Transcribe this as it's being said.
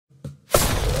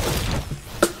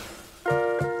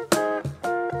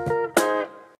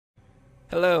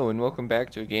Hello and welcome back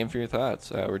to A Game for Your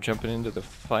Thoughts. We're jumping into the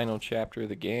final chapter of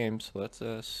the game, so let's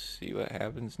see what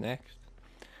happens next.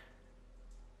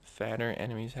 Fatter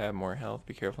enemies have more health.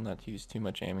 Be careful not to use too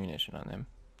much ammunition on them.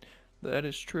 That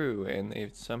is true, and they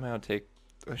somehow take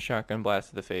a shotgun blast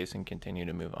to the face and continue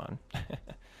to move on.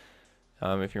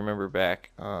 If you remember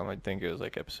back, I think it was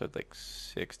like episode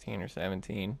 16 or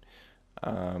 17.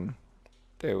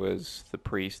 There was the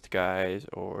priest guys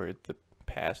or the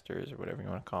pastors or whatever you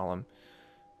want to call them,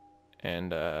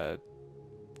 and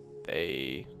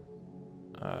they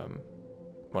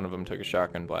one of them took a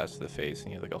shotgun blast to the face and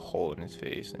he had like a hole in his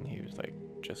face and he was like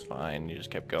just fine. He just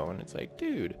kept going. It's like,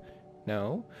 dude,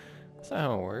 no, that's not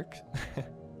how it works.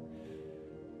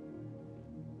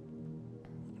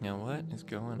 Now what is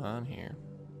going on here?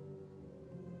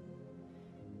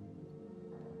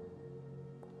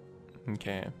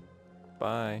 Okay,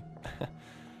 bye.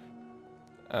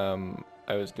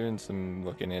 I was doing some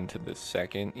looking into the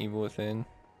second Evil Within.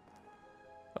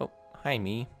 Oh, hi,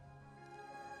 me.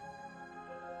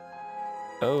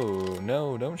 Oh,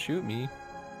 no, don't shoot me.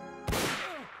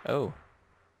 Oh,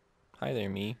 hi there,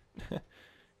 me.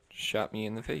 Shot me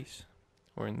in the face.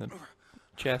 Or in the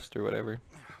chest or whatever.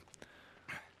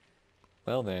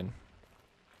 Well then.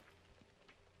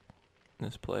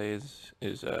 This play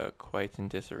is quite in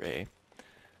disarray.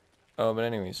 Oh, but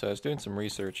anyway, so I was doing some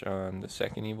research on the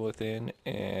second Evil Within,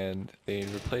 and they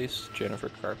replaced Jennifer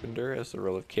Carpenter as the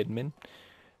role of Kidman.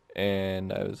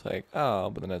 And I was like, oh,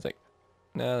 but then I was like,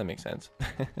 no, that makes sense.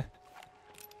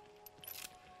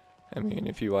 I mean,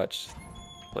 if you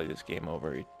play this game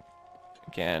over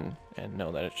again and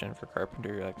know that it's Jennifer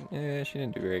Carpenter, you're like, she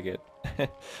didn't do very good.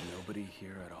 Nobody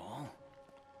here at all?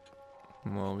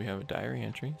 Well, we have a diary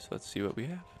entry, so let's see what we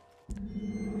have.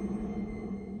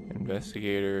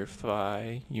 Investigator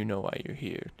Phi, you know why you're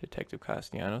here. Detective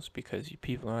Castellanos, because you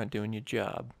people aren't doing your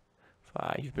job.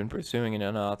 Phi, you've been pursuing an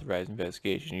unauthorized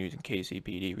investigation using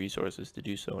KCPD resources to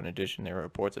do so. In addition, there are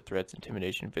reports of threats,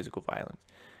 intimidation, and physical violence.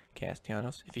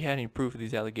 Castellanos, if you had any proof of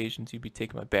these allegations, you'd be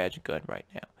taking my badge and gun right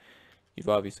now. You've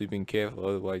obviously been careful,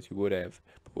 otherwise you would have,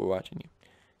 but we're watching you.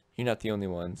 You're not the only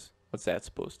ones. What's that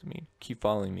supposed to mean? Keep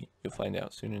following me. You'll find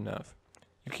out soon enough.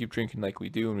 You keep drinking like we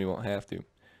do and we won't have to.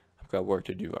 I've got work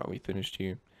to do. Are we finished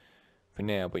here? For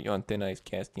now, but you're on thin ice,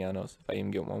 Castellanos. If I even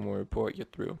get one more report, you're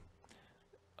through.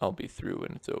 I'll be through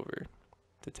when it's over.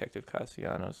 Detective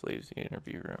Castellanos leaves the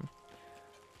interview room.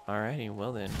 Alrighty,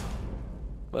 well then.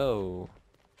 Whoa.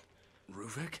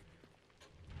 Ruvik?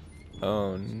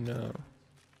 Oh no.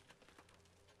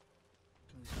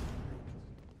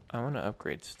 I want to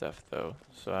upgrade stuff though,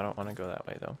 so I don't want to go that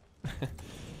way though.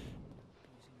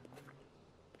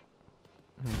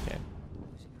 Okay.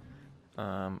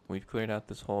 We've cleared out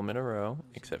this whole middle row,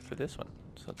 except for this one.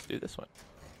 So let's do this one.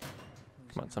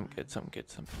 Come on, something good, something good,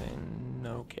 something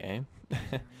okay.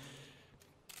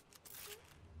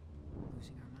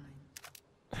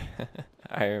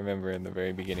 I remember in the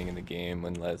very beginning of the game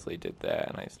when Leslie did that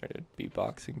and I started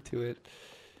beatboxing to it.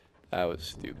 That was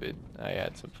stupid. I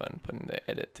had some fun putting the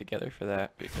edit together for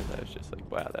that because I was just like,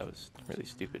 wow, that was really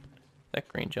stupid. Is that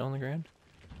green gel on the ground?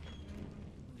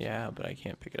 Yeah, but I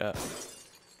can't pick it up.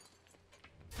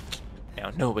 Now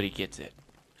nobody gets it.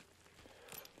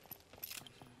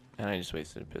 And I just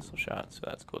wasted a pistol shot, so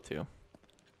that's cool too.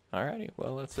 Alrighty,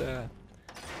 well let's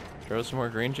throw some more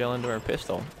green gel into our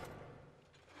pistol.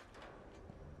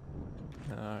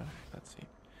 Let's see.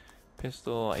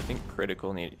 Pistol, I think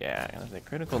critical needed, yeah, I think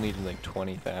critical needed like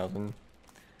 20,000.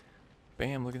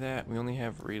 Bam, look at that. We only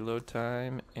have reload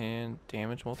time and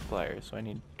damage multiplier, so I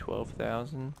need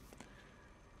 12,000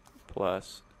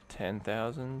 plus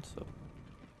 10,000, so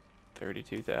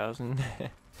 32,000.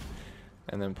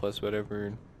 And then plus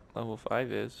whatever level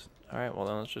 5 is. Alright, well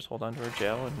then let's just hold on to our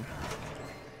gel and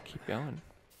keep going.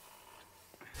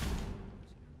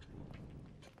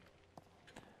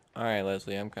 Alright,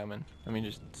 Leslie, I'm coming. Let me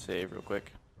just save real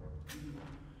quick.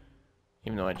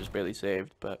 Even though I just barely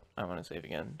saved, but I want to save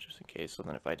again, just in case, so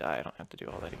then if I die, I don't have to do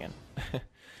all that again.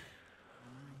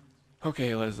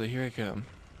 Okay, Leslie, here I come.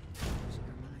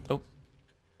 Oh,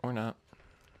 or not.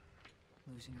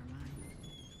 Losing our minds.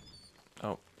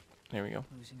 Oh, there we go.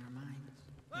 Losing our minds.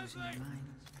 Losing our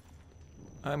minds.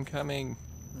 I'm coming.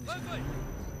 Losing our minds.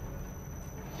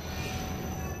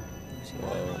 Losing our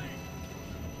Whoa. minds.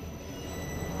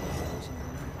 Losing our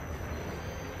minds.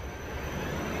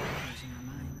 Losing our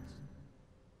minds.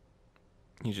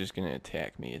 He's just gonna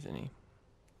attack me, isn't he?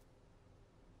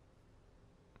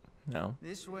 No?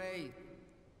 This way.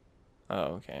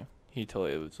 Oh, okay. He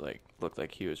totally was like, looked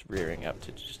like he was rearing up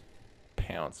to just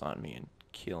pounce on me and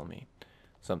kill me.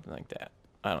 Something like that.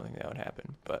 I don't think that would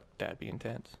happen, but that'd be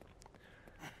intense.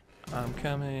 I'm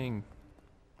coming.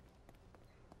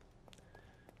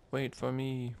 Wait for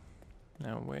me.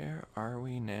 Now where are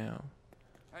we now?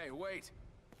 Hey, wait!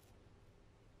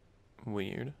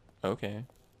 Weird. Okay.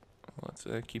 Let's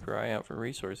keep our eye out for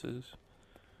resources.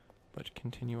 But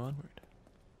continue onward.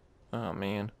 Oh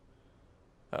man.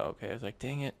 Oh, okay, I was like,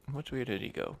 dang it. Which way did he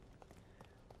go?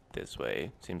 This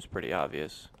way. Seems pretty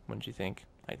obvious. Wouldn't you think?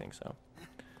 I think so.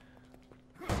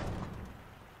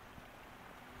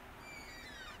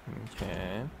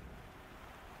 Okay.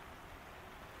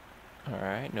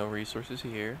 Alright, no resources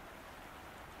here.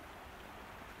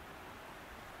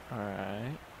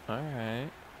 Alright,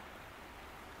 alright.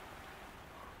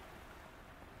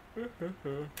 Alright,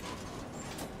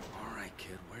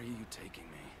 kid, where are you taking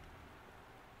me?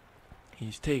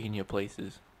 He's taking you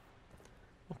places.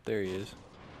 Oh, there he is.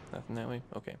 Nothing that way?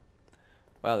 Okay.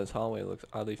 Wow, this hallway looks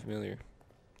oddly familiar.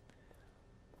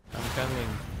 I'm coming.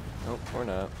 Nope, or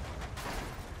not.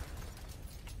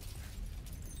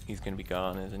 He's gonna be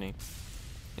gone, isn't he?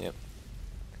 Yep.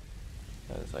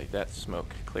 I was like, that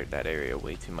smoke cleared that area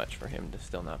way too much for him to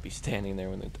still not be standing there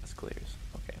when the dust clears.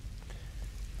 Okay.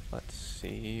 Let's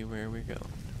see where we're going.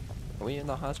 Are we in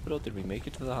the hospital? Did we make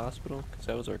it to the hospital? Because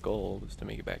that was our goal, was to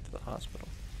make it back to the hospital.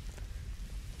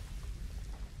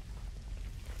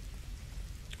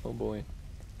 Oh boy.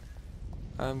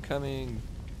 I'm coming.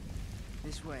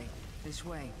 This way. This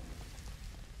way.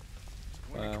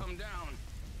 Wanna Wow. come down?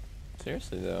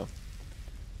 Seriously though.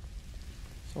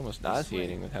 It's almost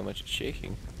nauseating with how much it's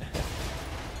shaking.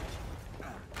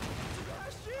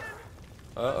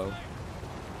 Uh-oh.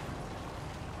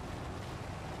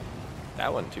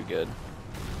 That wasn't too good.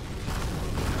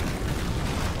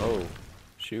 Oh,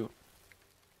 shoot.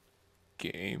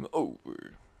 Game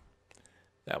over.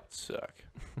 That would suck.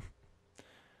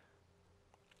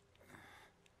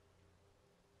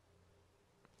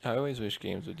 I always wish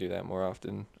games would do that more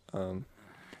often.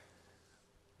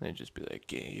 They'd just be like,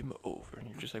 game over. And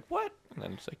you're just like, what? And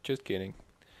then it's like, just kidding.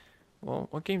 Well,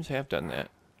 what games have done that?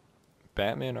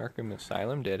 Batman Arkham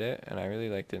Asylum did it, and I really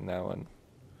liked it in that one.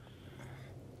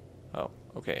 Oh,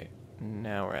 okay.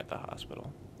 Now we're at the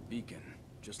hospital. Beacon,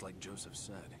 just like Joseph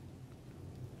said.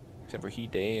 Except for he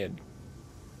dead.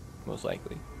 Most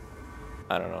likely.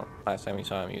 I don't know. Last time we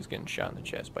saw him, he was getting shot in the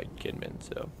chest by Kidman,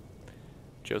 so...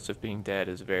 Joseph being dead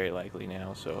is very likely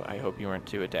now, so I hope you weren't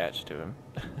too attached to him.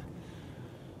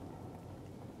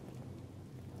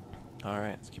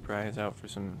 Alright, let's keep our eyes out for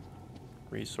some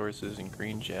resources and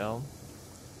green gel.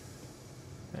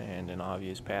 And an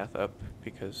obvious path up,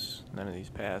 because none of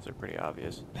these paths are pretty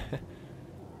obvious.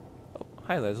 Oh,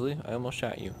 hi Leslie, I almost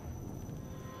shot you.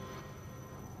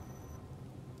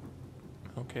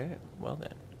 Okay, well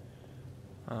then.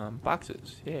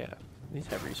 Boxes, yeah. These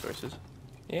have resources.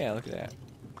 Yeah, look at that.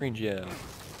 Green gel.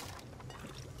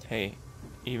 Hey,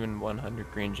 even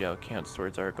 100 green gel counts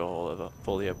towards our goal of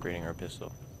fully upgrading our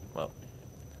pistol. Well,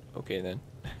 okay then.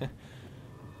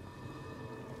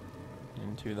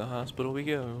 Into the hospital we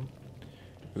go.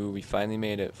 Ooh, we finally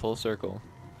made it. Full circle.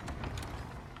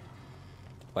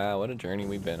 Wow, what a journey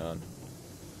we've been on.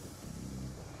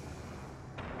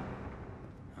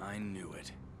 I knew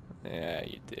it. Yeah,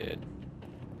 you did.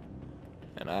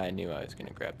 And I knew I was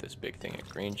gonna grab this big thing of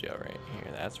green gel right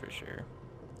here, that's for sure.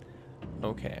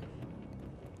 Okay.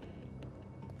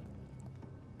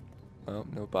 Well,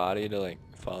 no body to like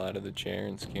fall out of the chair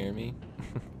and scare me.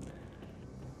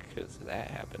 Because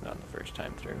that happened on the first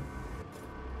time through.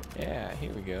 Yeah,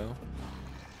 here we go.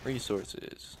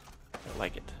 Resources. I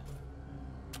like it.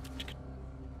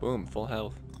 Boom, full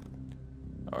health.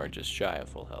 Or just shy of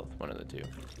full health, one of the two.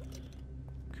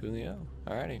 Coolio.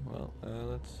 Alrighty, well,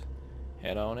 let's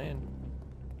head on in.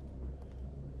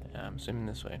 I'm assuming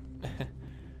this way.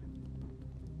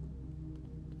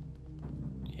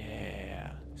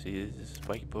 Yeah. See, this is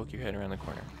why you poke your head around the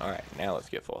corner. Alright, now let's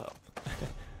get full health.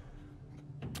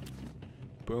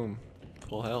 Boom.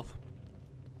 Full health.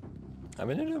 I've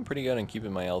been doing pretty good on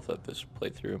keeping my health up this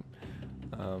playthrough.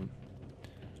 I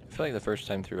feel like the first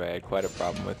time through I had quite a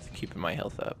problem with keeping my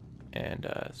health up. And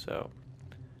so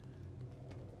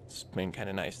it's been kind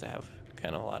of nice to have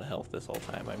kind of a lot of health this whole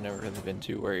time. I've never really been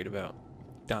too worried about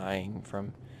dying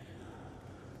from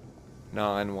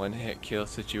non-one-hit kill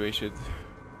situations.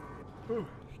 Oh,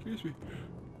 excuse me.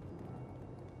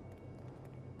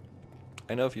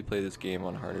 I know if you play this game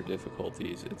on harder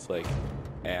difficulties, it's like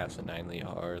asininely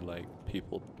hard. Like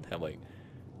people have like,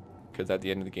 because at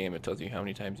the end of the game it tells you how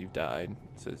many times you've died.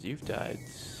 It says you've died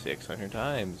 600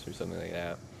 times or something like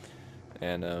that.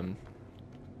 And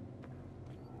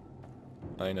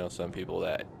I know some people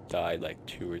that died like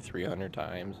 200 or 300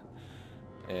 times.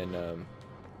 And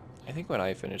I think when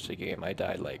I finished the game, I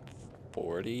died like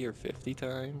 40 or 50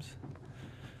 times.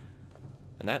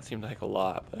 And that seemed like a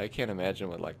lot, but I can't imagine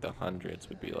what like the hundreds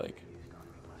would be like.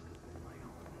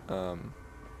 Whoa.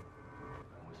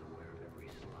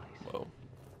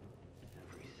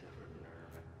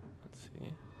 Let's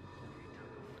see.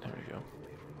 There we go.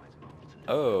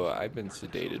 Oh, I've been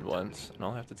sedated once, and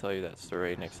I'll have to tell you that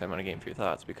story next time on A Game for Your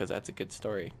Thoughts, because that's a good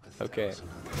story. Okay.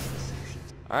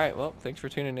 Alright, well, thanks for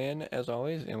tuning in, as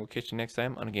always, and we'll catch you next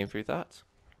time on A Game for Your Thoughts.